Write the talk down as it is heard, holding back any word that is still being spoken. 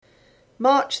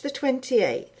March the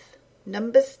 28th,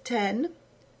 Numbers 10,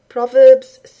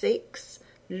 Proverbs 6,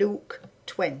 Luke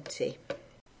 20.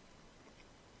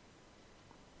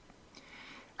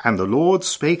 And the Lord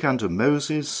spake unto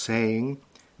Moses, saying,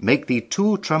 Make thee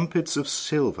 2 trumpets of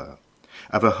silver,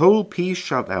 of a whole piece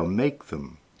shalt thou make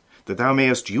them, that thou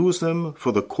mayest use them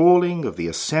for the calling of the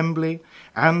assembly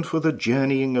and for the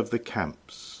journeying of the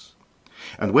camps.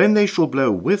 And when they shall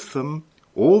blow with them,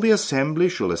 all the assembly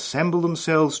shall assemble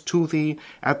themselves to thee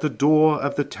at the door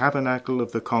of the tabernacle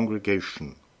of the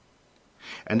congregation.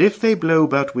 And if they blow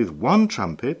but with 1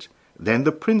 trumpet, then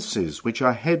the princes which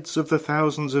are heads of the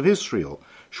thousands of Israel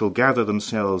shall gather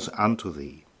themselves unto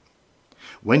thee.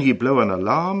 When ye blow an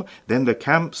alarm, then the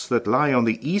camps that lie on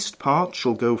the east part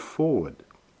shall go forward.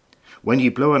 When ye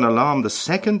blow an alarm the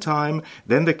 2nd time,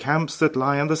 then the camps that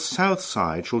lie on the south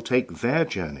side shall take their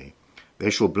journey. They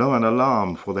shall blow an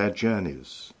alarm for their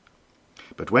journeys.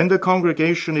 But when the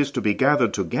congregation is to be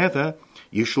gathered together,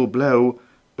 ye shall blow,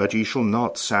 but ye shall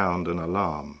not sound an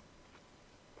alarm.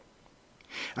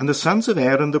 And the sons of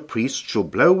Aaron the priest shall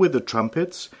blow with the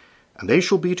trumpets, and they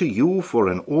shall be to you for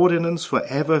an ordinance for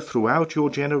ever throughout your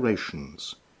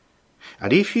generations.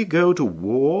 And if ye go to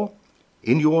war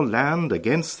in your land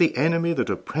against the enemy that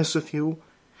oppresseth you,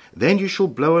 then ye shall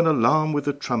blow an alarm with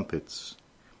the trumpets,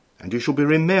 and ye shall be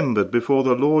remembered before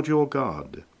the Lord your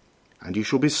God, and ye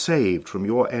shall be saved from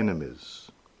your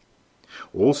enemies.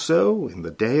 Also in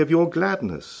the day of your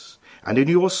gladness, and in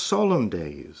your solemn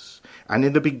days, and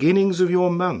in the beginnings of your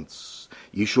months,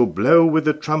 ye shall blow with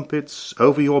the trumpets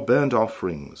over your burnt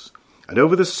offerings, and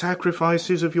over the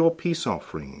sacrifices of your peace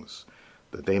offerings,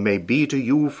 that they may be to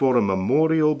you for a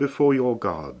memorial before your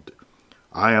God.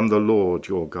 I am the Lord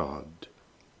your God.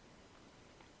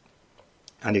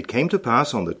 And it came to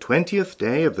pass on the 20th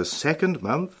day of the 2nd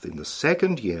month in the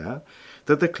 2nd year,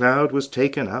 that the cloud was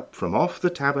taken up from off the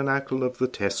tabernacle of the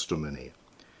testimony.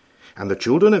 And the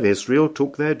children of Israel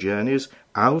took their journeys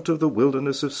out of the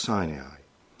wilderness of Sinai.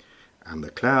 And the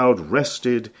cloud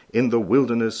rested in the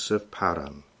wilderness of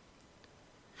Paran.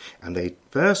 And they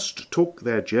first took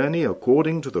their journey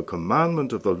according to the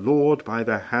commandment of the Lord by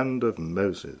the hand of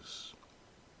Moses.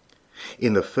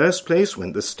 In the first place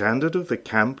went the standard of the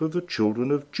camp of the children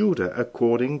of Judah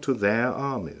according to their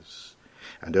armies.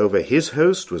 And over his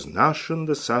host was Nahshon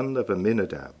the son of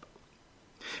Amminadab.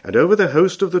 And over the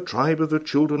host of the tribe of the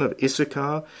children of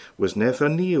Issachar was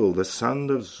Nethaneel the son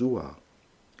of Zuar.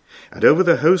 And over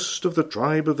the host of the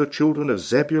tribe of the children of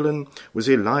Zebulun was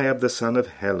Eliab the son of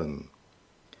Helon.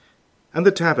 And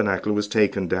the tabernacle was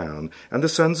taken down, and the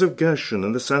sons of Gershon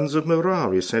and the sons of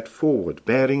Merari set forward,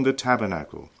 bearing the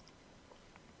tabernacle.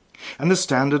 And the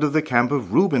standard of the camp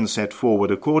of Reuben set forward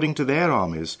according to their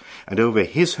armies, and over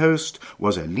his host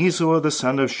was Elizur the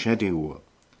son of Shedeur.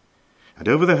 And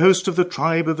over the host of the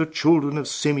tribe of the children of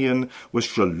Simeon was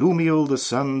Shalumiel the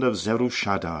son of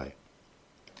Zerushadai.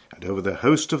 And over the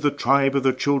host of the tribe of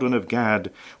the children of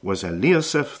Gad was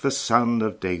Eliasaph the son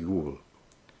of Deuel.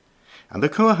 And the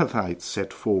Kohathites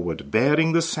set forward,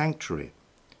 bearing the sanctuary.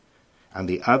 And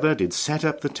the other did set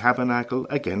up the tabernacle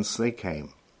against they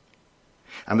came.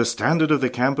 And the standard of the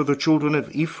camp of the children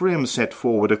of Ephraim set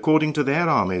forward according to their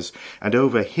armies, and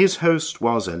over his host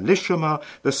was Elishama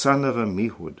the son of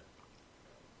Ammihud.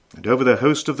 And over the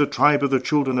host of the tribe of the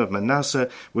children of Manasseh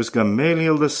was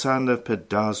Gamaliel the son of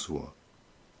Pedazur.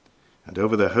 And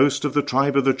over the host of the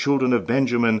tribe of the children of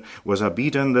Benjamin was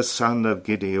Abidan the son of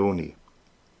Gideoni.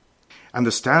 And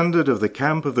the standard of the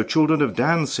camp of the children of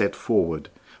Dan set forward,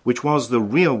 which was the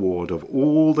rearward of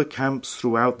all the camps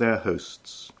throughout their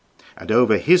hosts. And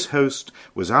over his host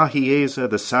was Ahiezer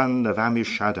the son of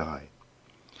Ammishaddai.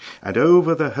 And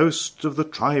over the host of the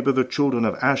tribe of the children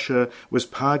of Asher was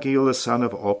Pagiel the son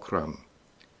of Okram.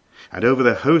 And over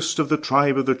the host of the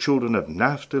tribe of the children of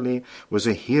Naphtali was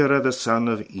Ahira the son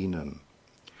of Enan.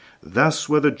 Thus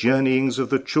were the journeyings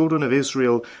of the children of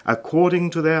Israel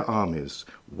according to their armies,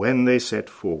 when they set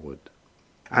forward.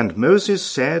 And Moses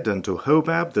said unto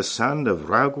Hobab the son of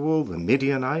Raguel the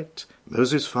Midianite,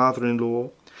 Moses' father-in-law,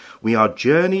 We are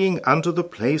journeying unto the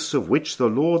place of which the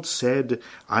Lord said,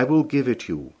 I will give it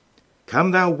you.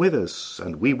 Come thou with us,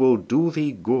 and we will do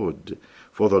thee good,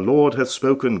 for the Lord hath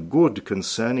spoken good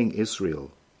concerning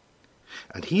Israel.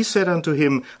 And he said unto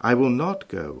him, I will not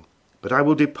go, but I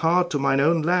will depart to mine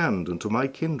own land and to my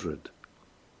kindred.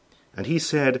 And he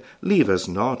said, Leave us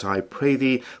not, I pray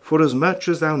thee, forasmuch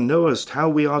as thou knowest how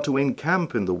we are to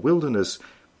encamp in the wilderness,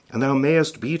 and thou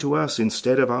mayest be to us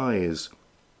instead of eyes.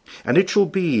 And it shall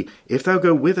be, if thou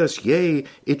go with us, yea,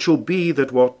 it shall be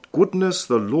that what goodness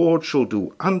the Lord shall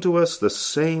do unto us, the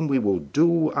same we will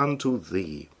do unto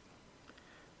thee.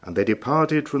 And they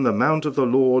departed from the mount of the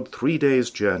Lord 3 days'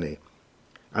 journey.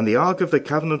 And the ark of the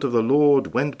covenant of the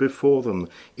Lord went before them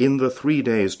in the 3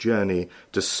 days' journey,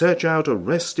 to search out a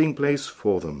resting place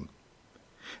for them.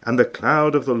 And the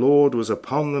cloud of the Lord was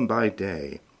upon them by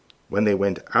day, when they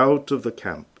went out of the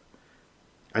camp.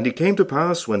 And it came to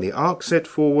pass, when the ark set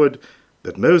forward,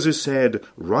 that Moses said,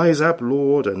 Rise up,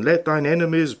 Lord, and let thine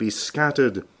enemies be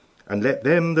scattered, and let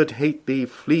them that hate thee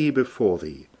flee before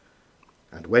thee.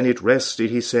 And when it rested,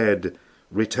 he said,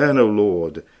 Return, O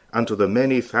Lord, unto the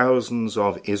many thousands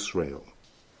of Israel.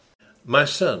 My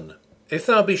son, if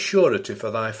thou be surety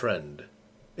for thy friend,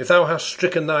 if thou hast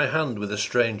stricken thy hand with a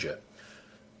stranger,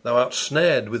 thou art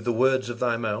snared with the words of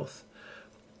thy mouth,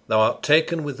 thou art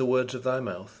taken with the words of thy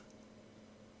mouth.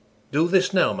 Do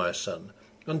this now, my son,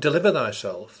 and deliver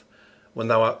thyself, when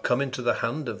thou art come into the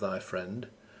hand of thy friend.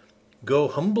 Go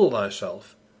humble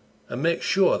thyself, and make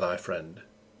sure thy friend.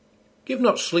 Give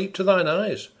not sleep to thine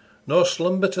eyes, nor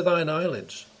slumber to thine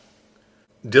eyelids.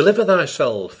 Deliver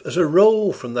thyself as a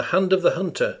roe from the hand of the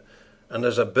hunter, and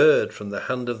as a bird from the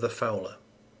hand of the fowler.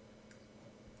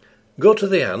 Go to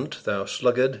the ant, thou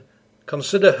sluggard,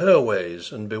 consider her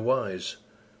ways, and be wise,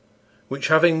 which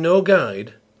having no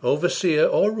guide, overseer,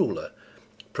 or ruler,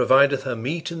 provideth her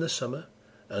meat in the summer,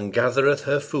 and gathereth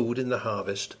her food in the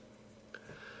harvest.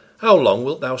 How long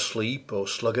wilt thou sleep, O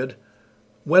sluggard?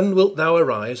 When wilt thou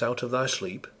arise out of thy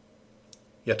sleep?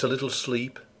 Yet a little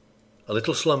sleep, a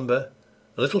little slumber,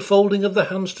 a little folding of the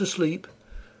hands to sleep.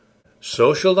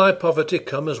 So shall thy poverty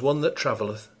come as one that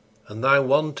travelleth, and thy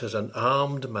want as an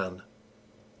armed man.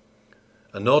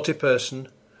 A naughty person,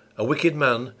 a wicked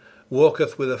man,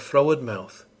 walketh with a froward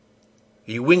mouth.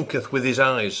 He winketh with his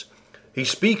eyes, he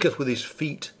speaketh with his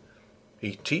feet,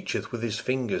 he teacheth with his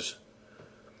fingers.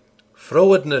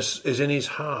 Frowardness is in his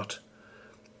heart,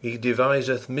 he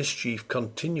deviseth mischief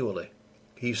continually,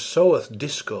 he soweth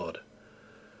discord.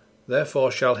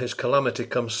 Therefore shall his calamity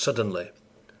come suddenly.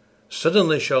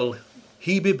 Suddenly shall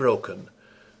he be broken,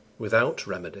 without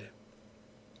remedy.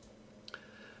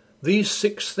 These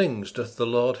 6 things doth the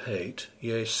Lord hate,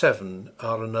 yea, 7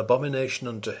 are an abomination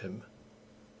unto him: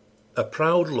 a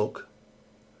proud look,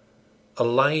 a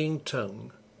lying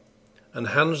tongue, and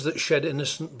hands that shed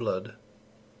innocent blood,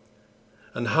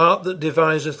 and heart that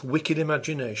deviseth wicked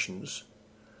imaginations,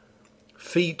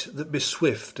 feet that be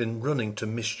swift in running to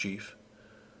mischief,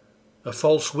 a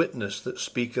false witness that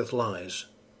speaketh lies,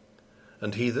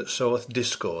 and he that soweth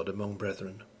discord among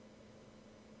brethren.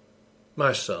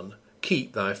 My son,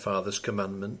 keep thy father's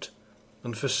commandment,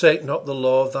 and forsake not the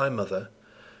law of thy mother.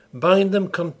 Bind them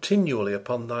continually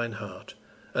upon thine heart,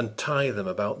 and tie them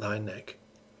about thy neck.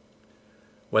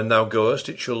 When thou goest,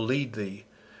 it shall lead thee.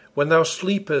 When thou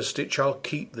sleepest, it shall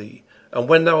keep thee. And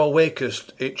when thou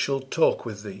awakest, it shall talk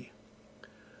with thee.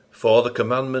 For the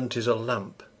commandment is a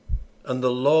lamp, and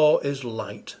the law is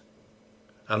light,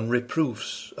 and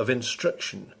reproofs of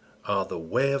instruction are the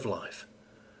way of life,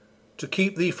 to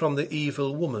keep thee from the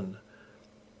evil woman,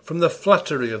 from the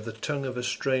flattery of the tongue of a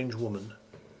strange woman.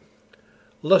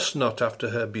 Lust not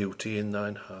after her beauty in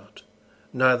thine heart,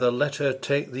 neither let her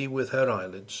take thee with her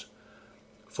eyelids.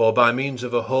 For by means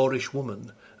of a whorish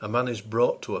woman a man is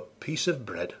brought to a piece of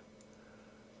bread,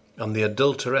 and the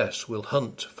adulteress will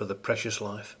hunt for the precious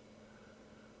life.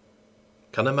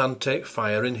 Can a man take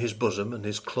fire in his bosom, and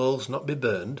his clothes not be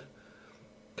burned?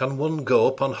 Can one go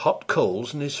upon hot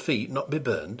coals, and his feet not be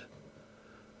burned?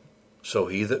 So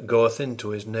he that goeth into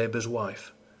his neighbour's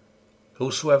wife,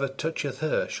 whosoever toucheth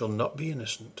her shall not be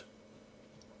innocent.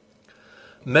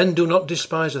 Men do not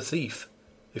despise a thief,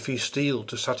 if he steal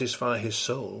to satisfy his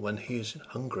soul when he is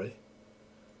hungry.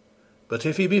 But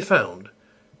if he be found,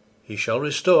 he shall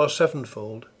restore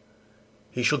sevenfold.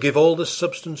 He shall give all the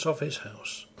substance of his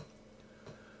house.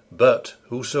 But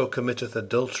whoso committeth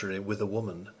adultery with a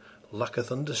woman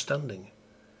lacketh understanding.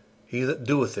 He that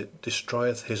doeth it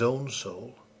destroyeth his own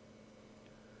soul.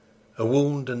 A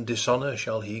wound and dishonour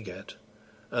shall he get,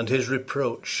 and his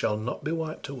reproach shall not be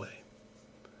wiped away.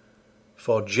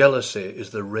 For jealousy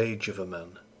is the rage of a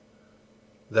man.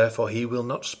 Therefore he will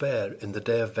not spare in the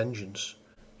day of vengeance.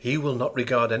 He will not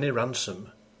regard any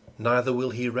ransom, neither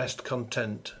will he rest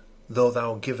content, though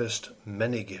thou givest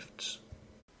many gifts.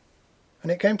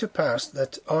 And it came to pass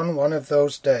that on one of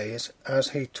those days, as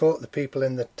he taught the people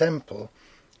in the temple,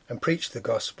 and preached the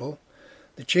gospel,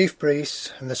 the chief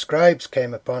priests and the scribes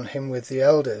came upon him with the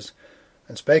elders,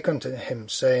 and spake unto him,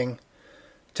 saying,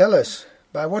 Tell us,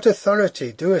 by what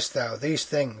authority doest thou these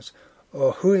things,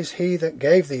 or who is he that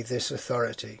gave thee this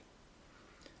authority?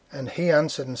 And he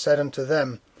answered and said unto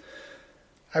them,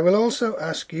 I will also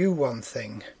ask you one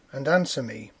thing, and answer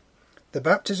me. The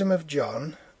baptism of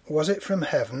John, was it from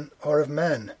heaven or of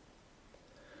men?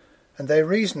 And they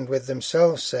reasoned with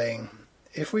themselves, saying,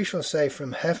 If we shall say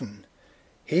from heaven,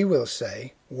 he will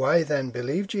say, Why then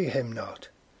believed ye him not?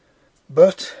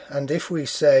 But, and if we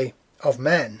say, of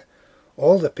men,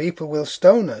 all the people will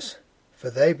stone us, for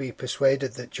they be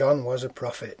persuaded that John was a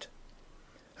prophet.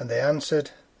 And they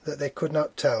answered that they could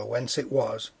not tell whence it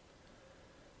was.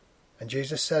 And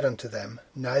Jesus said unto them,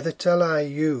 Neither tell I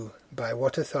you by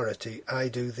what authority I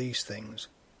do these things.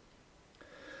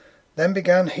 Then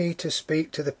began he to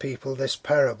speak to the people this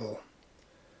parable.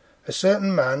 A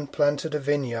certain man planted a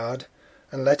vineyard,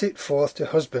 and let it forth to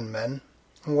husbandmen,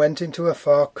 and went into a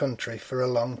far country for a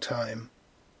long time.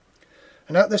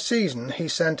 And at the season he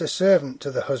sent a servant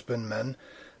to the husbandmen,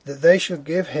 that they should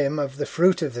give him of the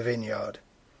fruit of the vineyard.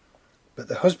 But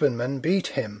the husbandmen beat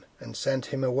him, and sent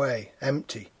him away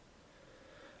empty.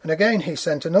 And again he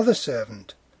sent another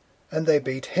servant, and they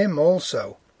beat him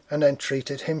also, and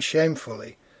entreated him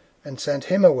shamefully, and sent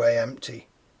him away empty.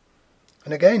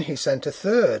 And again he sent a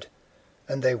third,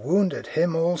 and they wounded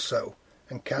him also,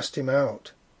 and cast him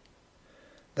out.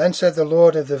 Then said the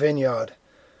Lord of the vineyard,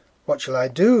 What shall I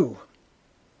do?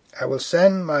 I will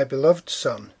send my beloved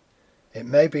Son. It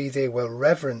may be they will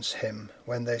reverence him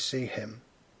when they see him.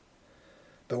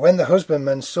 But when the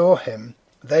husbandmen saw him,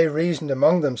 they reasoned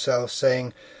among themselves,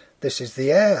 saying, This is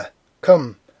the heir.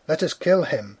 Come, let us kill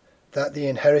him, that the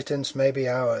inheritance may be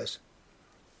ours.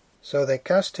 So they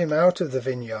cast him out of the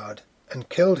vineyard, and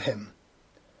killed him.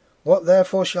 What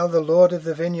therefore shall the Lord of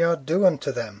the vineyard do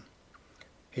unto them?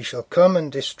 He shall come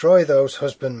and destroy those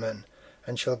husbandmen,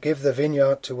 and shall give the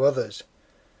vineyard to others.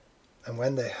 And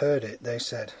when they heard it, they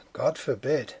said, God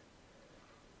forbid.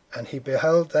 And he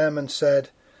beheld them, and said,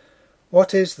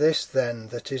 What is this then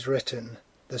that is written?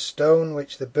 The stone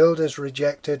which the builders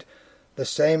rejected, the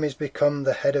same is become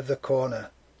the head of the corner.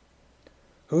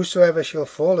 Whosoever shall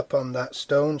fall upon that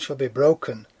stone shall be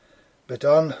broken, but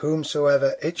on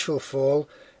whomsoever it shall fall,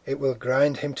 it will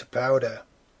grind him to powder.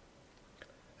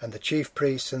 And the chief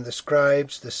priests and the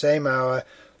scribes the same hour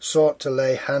sought to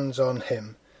lay hands on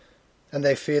him, and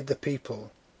they feared the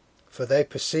people, for they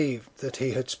perceived that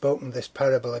he had spoken this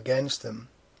parable against them.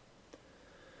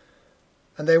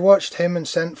 And they watched him, and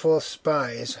sent forth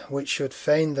spies, which should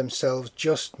feign themselves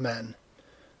just men,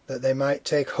 that they might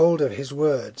take hold of his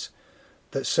words,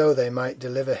 that so they might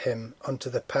deliver him unto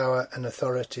the power and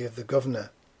authority of the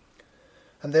governor.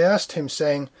 And they asked him,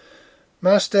 saying,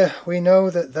 Master, we know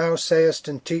that thou sayest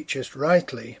and teachest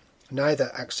rightly,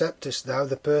 neither acceptest thou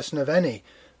the person of any,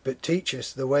 but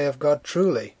teachest the way of God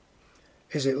truly.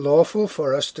 Is it lawful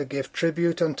for us to give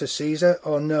tribute unto Caesar,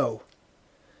 or no?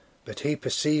 But he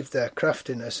perceived their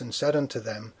craftiness, and said unto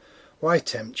them, Why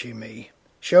tempt ye me?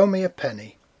 Show me a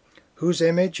penny. Whose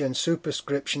image and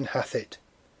superscription hath it?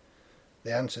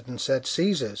 They answered and said,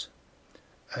 Caesar's.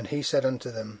 And he said unto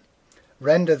them,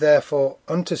 Render therefore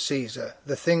unto Caesar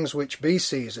the things which be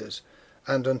Caesar's,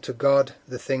 and unto God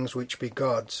the things which be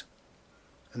God's.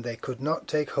 And they could not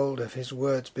take hold of his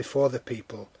words before the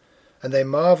people, and they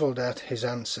marvelled at his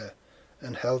answer,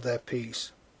 and held their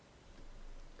peace.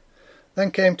 Then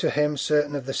came to him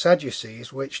certain of the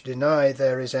Sadducees, which deny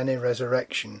there is any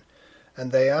resurrection,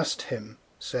 and they asked him,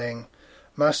 saying,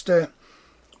 Master,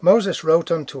 Moses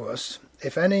wrote unto us,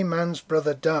 If any man's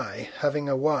brother die, having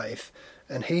a wife,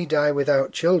 and he die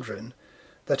without children,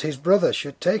 that his brother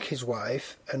should take his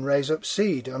wife, and raise up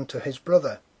seed unto his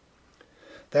brother.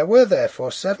 There were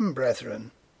therefore 7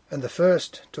 brethren, and the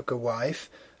first took a wife,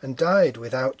 and died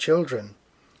without children.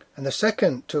 And the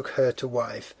second took her to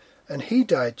wife, and he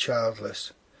died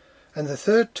childless. And the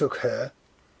third took her,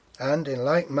 and in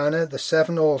like manner the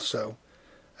 7 also,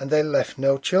 and they left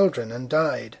no children, and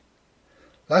died.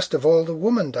 Last of all the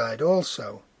woman died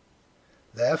also.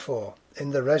 Therefore,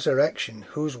 in the resurrection,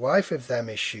 whose wife of them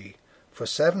is she? For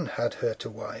 7 had her to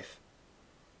wife.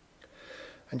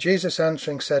 And Jesus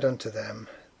answering said unto them,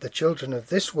 The children of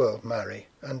this world marry,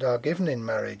 and are given in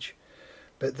marriage,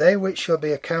 but they which shall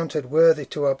be accounted worthy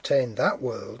to obtain that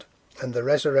world, and the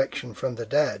resurrection from the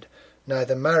dead,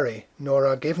 neither marry, nor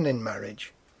are given in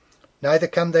marriage. Neither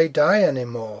can they die any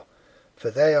more, for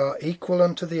they are equal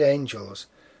unto the angels,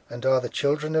 and are the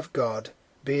children of God,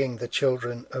 being the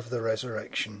children of the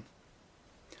resurrection.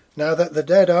 Now that the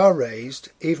dead are raised,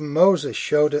 even Moses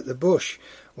showed at the bush,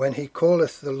 when he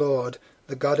calleth the Lord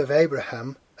the God of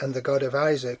Abraham, and the God of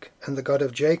Isaac, and the God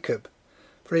of Jacob.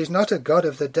 For he is not a God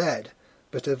of the dead,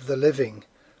 but of the living,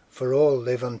 for all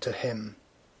live unto him.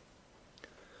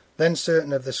 Then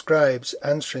certain of the scribes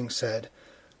answering said,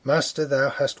 Master, thou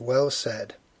hast well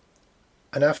said.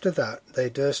 And after that they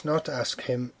durst not ask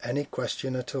him any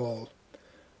question at all.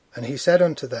 And he said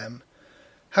unto them,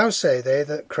 How say they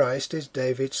that Christ is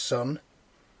David's son?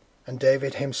 And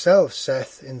David himself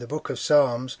saith in the book of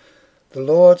Psalms, The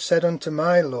Lord said unto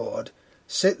my Lord,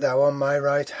 Sit thou on my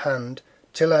right hand,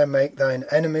 till I make thine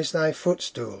enemies thy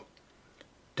footstool.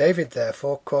 David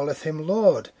therefore calleth him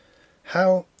Lord.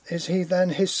 How is he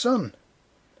then his son?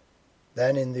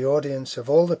 Then in the audience of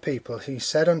all the people he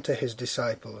said unto his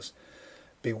disciples,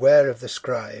 Beware of the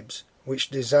scribes, which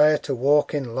desire to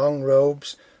walk in long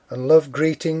robes, and love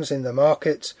greetings in the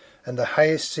markets, and the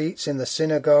highest seats in the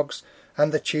synagogues,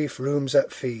 and the chief rooms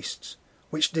at feasts,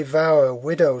 which devour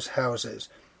widows' houses,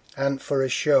 and for a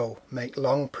show make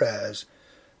long prayers.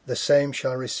 The same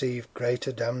shall receive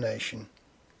greater damnation.